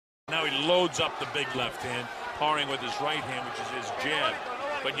Now he loads up the big left hand, parring with his right hand, which is his jab.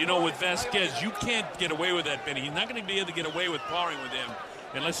 But you know, with Vazquez, you can't get away with that, Benny. He's not going to be able to get away with parring with him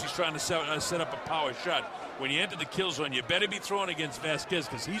unless he's trying to set up a power shot. When you enter the kill zone, you better be throwing against Vazquez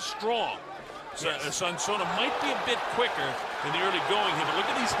because he's strong. So Sonsona might be a bit quicker in the early going here, but look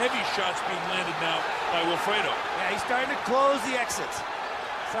at these heavy shots being landed now by Wilfredo. Yeah, he's starting to close the exits.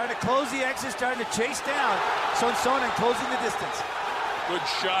 Starting to chase down Sonsona and closing the distance. Good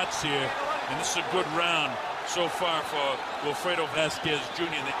shots here, and this is a good round so far for Wilfredo Vazquez Jr.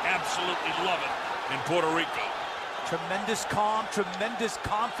 They absolutely love it in Puerto Rico. Tremendous calm, tremendous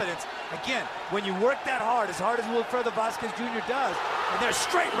confidence. Again, when you work that hard as Wilfredo Vazquez Jr. does, and they're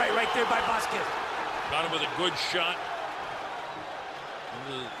straight right there by Vazquez. Got him with a good shot.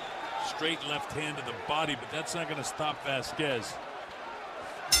 And the straight left hand to the body, but that's not going to stop Vazquez.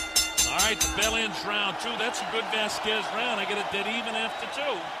 All right, the bell ends round 2. That's a good Vazquez round. I get it dead even after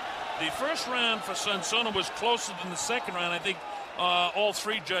 2. The first round for Sonsona was closer than the second round. I think all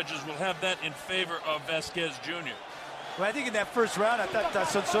 3 judges will have that in favor of Vazquez Jr. Well, I think in that first round, I thought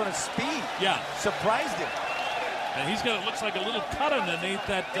Sonsona's speed surprised him. And he's got, it looks like a little cut underneath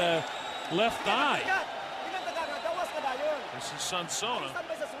that left eye. This is Sonsona.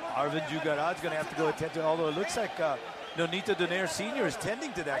 Arvin Jugarad's going to have to go attend to, although it looks like Nonito Donaire Sr. is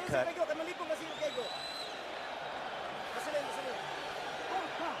tending to that cut.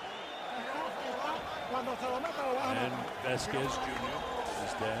 And Vazquez Jr.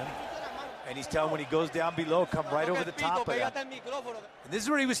 is dead. And he's telling when he goes down below, come right over the top of that. And this is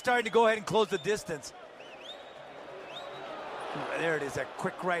where he was starting to go ahead and close the distance. There it is, that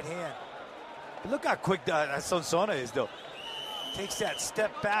quick right hand. But look how quick Sonsona is, though. Takes that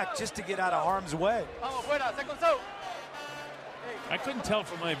step back just to get out of harm's way. I couldn't tell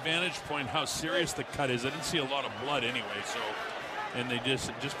from my vantage point how serious the cut is. I didn't see a lot of blood anyway, so... And they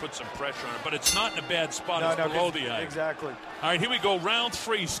just put some pressure on it. But it's not in a bad spot. It's below the eye. Exactly. All right, here we go. Round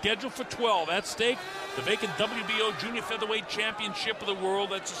 3, scheduled for 12. At stake, the vacant WBO Junior Featherweight Championship of the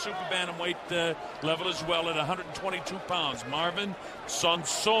World. That's a super bantamweight level as well at 122 pounds. Marvin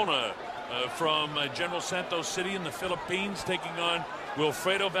Sonsona from General Santos City in the Philippines, taking on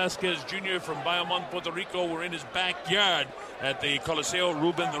Wilfredo Vazquez Jr. from Bayamon, Puerto Rico. We're in his backyard at the Coliseo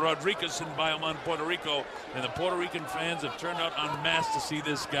Ruben Rodriguez in Bayamon, Puerto Rico. And the Puerto Rican fans have turned out en masse to see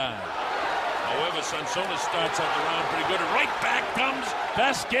this guy. However, Sonsona starts out the round pretty good. And right back comes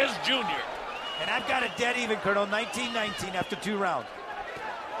Vazquez Jr. And I've got a dead even, Colonel, 19-19 after 2 rounds.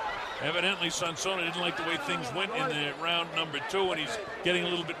 Evidently, Sonsona didn't like the way things went in the round number 2, and he's getting a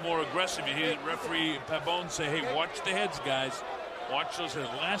little bit more aggressive. You hear referee Pabon say, hey, watch the heads, guys. Watch those heads.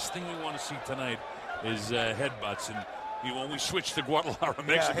 The last thing we want to see tonight is headbutts. And when we switch to Guadalajara,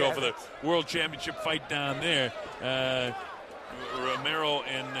 Mexico for the World Championship fight down there, Romero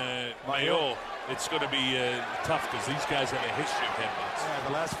and Mayol, it's going to be tough because these guys have a history of headbutts. Yeah,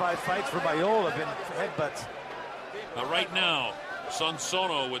 the last 5 fights for Mayol have been headbutts. Right now,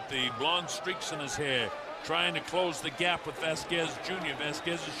 Sonsona with the blonde streaks in his hair, trying to close the gap with Vazquez Jr.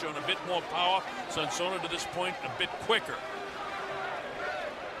 Vazquez has shown a bit more power. Sonsona to this point a bit quicker.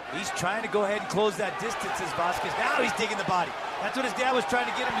 He's trying to go ahead and close that distance as Vazquez. Now he's digging the body. That's what his dad was trying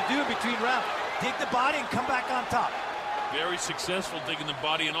to get him to do in between rounds. Dig the body and come back on top. Very successful digging the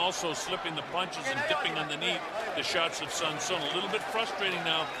body and also slipping the punches and dipping underneath the shots of Sonsona. A little bit frustrating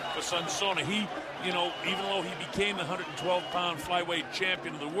now for Sonsona. He, even though he became the 112-pound flyweight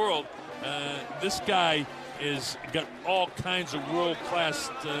champion of the world, this guy is got all kinds of world-class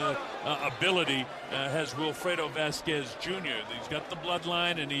ability, has Wilfredo Vazquez Jr. He's got the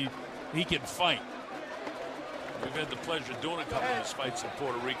bloodline, and he can fight. We've had the pleasure of doing a couple of his fights in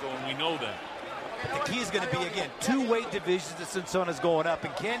Puerto Rico, and we know that. But the key is going to be, again, 2 weight divisions that Sonsona's going up,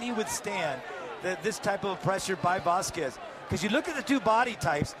 and can he withstand this type of pressure by Vazquez? Because you look at the 2 body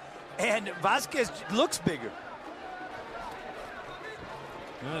types, and Vazquez looks bigger.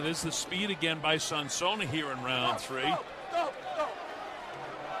 There's the speed again by Sonsona here in round 3. And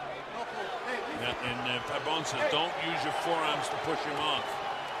Pabon says, don't use your forearms to push him off.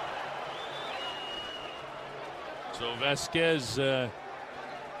 So Vazquez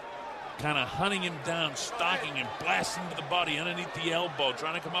kind of hunting him down, stalking him, blasting to the body underneath the elbow,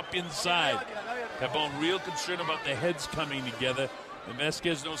 trying to come up inside. Pabon real concerned about the heads coming together. And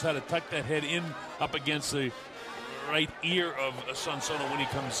Vazquez knows how to tuck that head in up against the right ear of Sonsona when he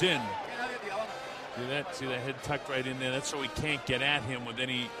comes in. See that head tucked right in there? That's so he can't get at him with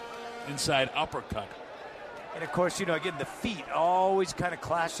any inside uppercut. And of course, again, the feet always kind of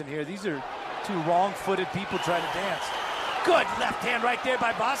clashing here. These are 2 wrong-footed people trying to dance. Good left hand right there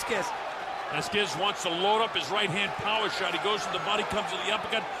by Vazquez. Vazquez wants to load up his right-hand power shot. He goes to the body, comes to the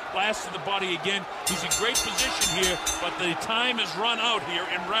uppercut, blasts to the body again. He's in great position here, but the time has run out here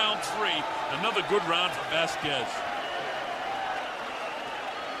in round 3. Another good round for Vazquez.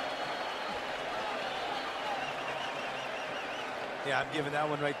 Yeah, I'm giving that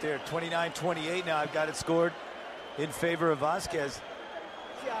one right there. 29-28 now. I've got it scored in favor of Vazquez.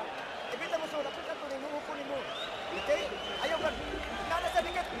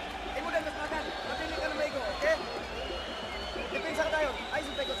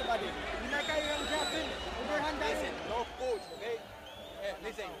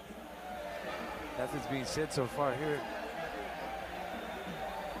 Nothing's being said so far here.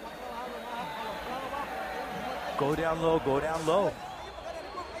 Go down low, go down low.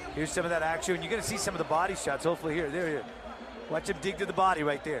 Here's some of that action. You're going to see some of the body shots, hopefully here. There. Watch him dig to the body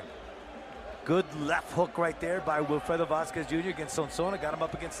right there. Good left hook right there by Wilfredo Vazquez Jr. against Sonsona. Got him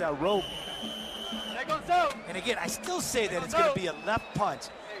up against that rope. And again, I still say that it's going to be a left punch.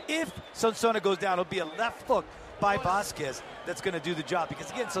 If Sonsona goes down, it'll be a left hook by Vazquez that's going to do the job. Because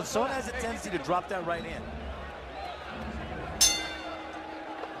again, Sonsona has a tendency to drop that right hand.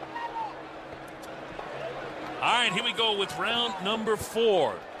 All right, here we go with round number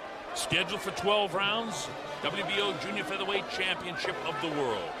 4. Scheduled for 12 rounds, WBO Junior Featherweight Championship of the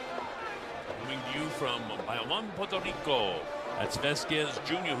World. Coming to you from Bayamon, Puerto Rico. That's Vazquez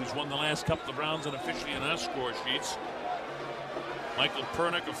Jr., who's won the last couple of rounds unofficially in our score sheets. Michael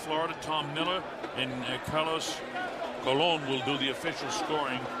Pernick of Florida, Tom Miller, and Carlos Colon will do the official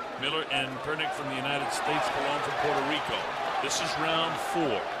scoring. Miller and Pernick from the United States, Colon from Puerto Rico. This is round 4.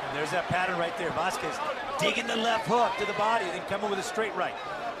 And there's that pattern right there. Vazquez digging the left hook to the body, then coming with a straight right.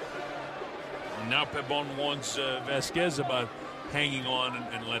 And now Pebon warns Vazquez about hanging on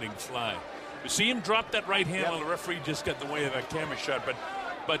and letting fly. You see him drop that right hand. Yep. Well, the referee just got in the way of that camera shot,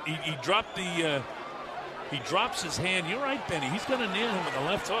 but he dropped the he drops his hand. You're right, Benny. He's going to nail him with the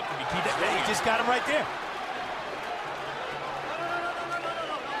left hook if he keeps going. He just got him right there.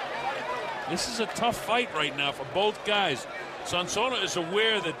 This is a tough fight right now for both guys. Sonsona is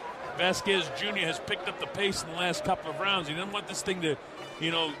aware that Vazquez Jr. has picked up the pace in the last couple of rounds. He doesn't want this thing to,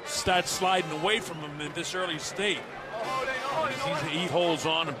 start sliding away from him at this early state. He holds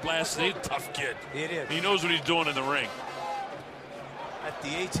on and blasts. He's a tough kid. It is. He knows what he's doing in the ring. At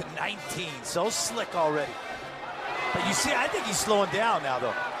the age of 19, so slick already. But you see, I think he's slowing down now,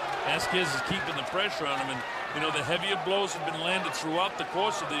 though. Vazquez is keeping the pressure on him, and the heavier blows have been landed throughout the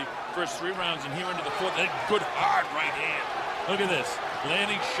course of the first 3 rounds, and here into the 4th, that good hard right hand. Look at this,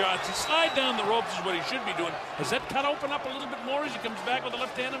 landing shots. He slide down the ropes is what he should be doing. Has that cut open up a little bit more as he comes back with the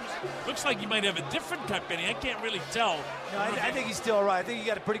left hand? Looks like he might have a different cut, Benny. I can't really tell. No, I think he's still all right. I think he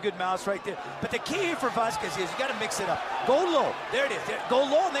got a pretty good mouse right there. But the key here for Vazquez is you got to mix it up. Go low. There it is. Go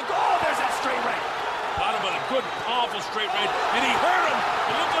low and then go. Oh, there's that straight right. Bottom of a good, powerful straight right. And he hurt him.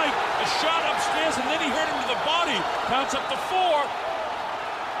 It looked like a shot upstairs, and then he hurt him to the body. Counts up to 4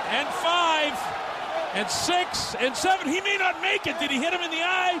 and 5. And 6 and 7. He may not make it. Did he hit him in the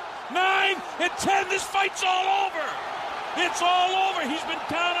eye? 9 and 10. This fight's all over. It's all over. He's been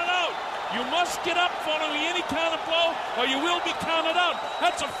counted out. You must get up following any kind of blow, or you will be counted out.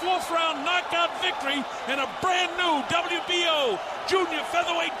 That's a 4th round knockout victory and a brand new WBO Junior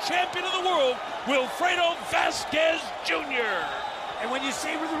Featherweight Champion of the World, Wilfredo Vazquez Jr. And when you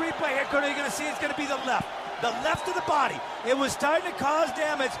see with the replay here, Colonel, you're going to see it's going to be the left. The left of the body. It was starting to cause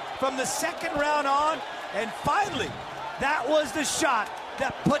damage from the 2nd round on, and finally, that was the shot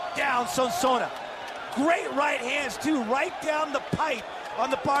that put down Sonsona. Great right hands, too, right down the pipe on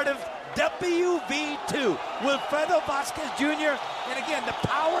the part of WV2. Wilfredo Vazquez Jr., and again, the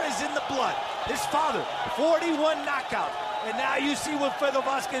power is in the blood. His father, 41 knockout, and now you see Wilfredo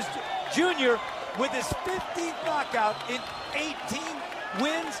Vazquez Jr. with his 15th knockout in 18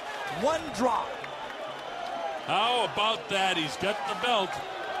 wins, 1 draw. How about that? He's got the belt.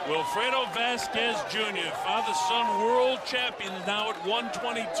 Wilfredo Vazquez Jr., father-son world champion, now at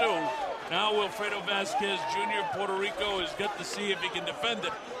 122. Now Wilfredo Vazquez Jr. Puerto Rico has got to see if he can defend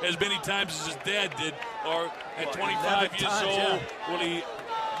it as many times as his dad did. Or at 25 years old, will he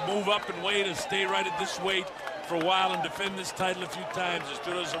move up and weight and stay right at this weight for a while and defend this title a few times?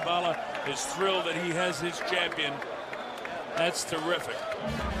 Arturo Zavala is thrilled that he has his champion. That's terrific.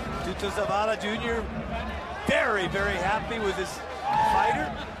 Arturo Zavala Jr. very, very happy with his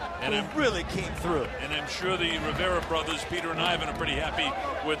fighter. who really came through. And I'm sure the Rivera brothers, Peter and Ivan, are pretty happy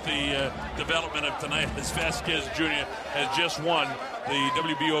with the development of tonight, as Vazquez Jr. has just won the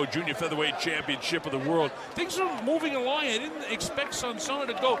WBO Junior Featherweight Championship of the World. Things are moving along. I didn't expect Sonsona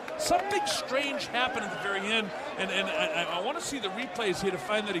to go. Something strange happened at the very end, and I want to see the replays here to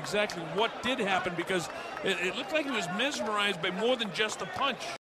find out exactly what did happen, because it looked like he was mesmerized by more than just a punch.